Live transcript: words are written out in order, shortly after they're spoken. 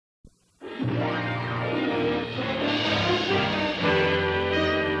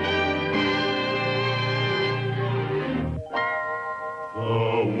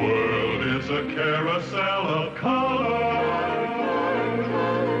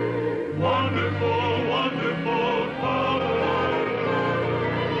Wonderful, wonderful color.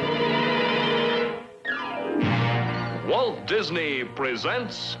 Walt Disney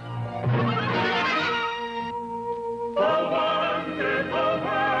presents The wonderful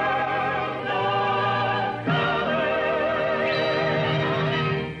world of color.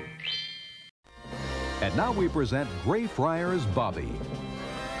 And now we present Greyfriars Bobby.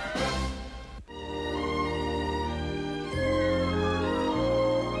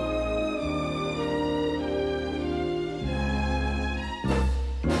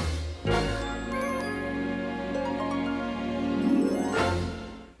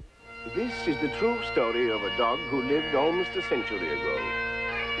 This is the true story of a dog who lived almost a century ago.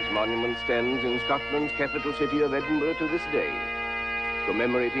 His monument stands in Scotland's capital city of Edinburgh to this day,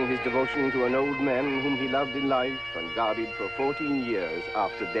 commemorating his devotion to an old man whom he loved in life and guarded for 14 years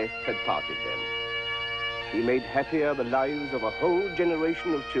after death had parted them. He made happier the lives of a whole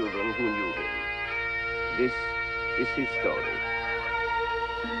generation of children who knew him. This is his story.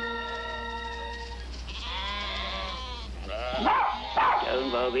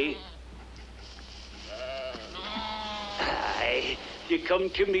 Down, Bobby. Aye, you come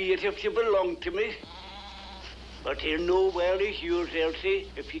to me as if you belong to me. But he'll know where is yours, Elsie,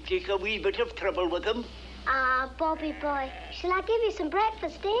 if you take a wee bit of trouble with him. Ah, Bobby boy, shall I give you some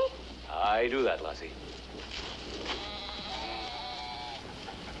breakfast, eh? I do that, lassie.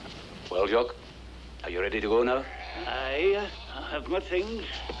 Well, Jock, are you ready to go now? Aye, I have my things.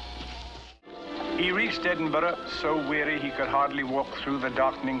 He reached Edinburgh so weary he could hardly walk through the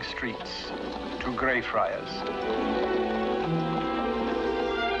darkening streets to Greyfriars.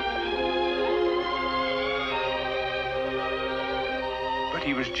 But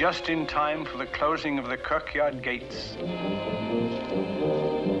he was just in time for the closing of the kirkyard gates.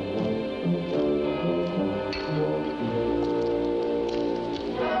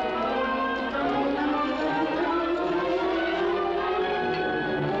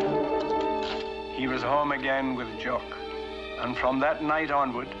 He was home again with Jock, and from that night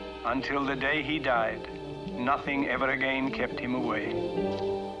onward, until the day he died, nothing ever again kept him away.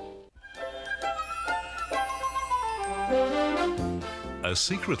 A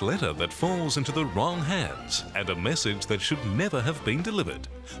secret letter that falls into the wrong hands and a message that should never have been delivered.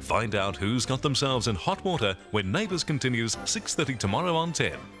 Find out who's got themselves in hot water when Neighbours continues 6:30 tomorrow on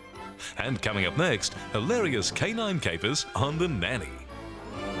 10. And coming up next, hilarious canine capers on The Nanny.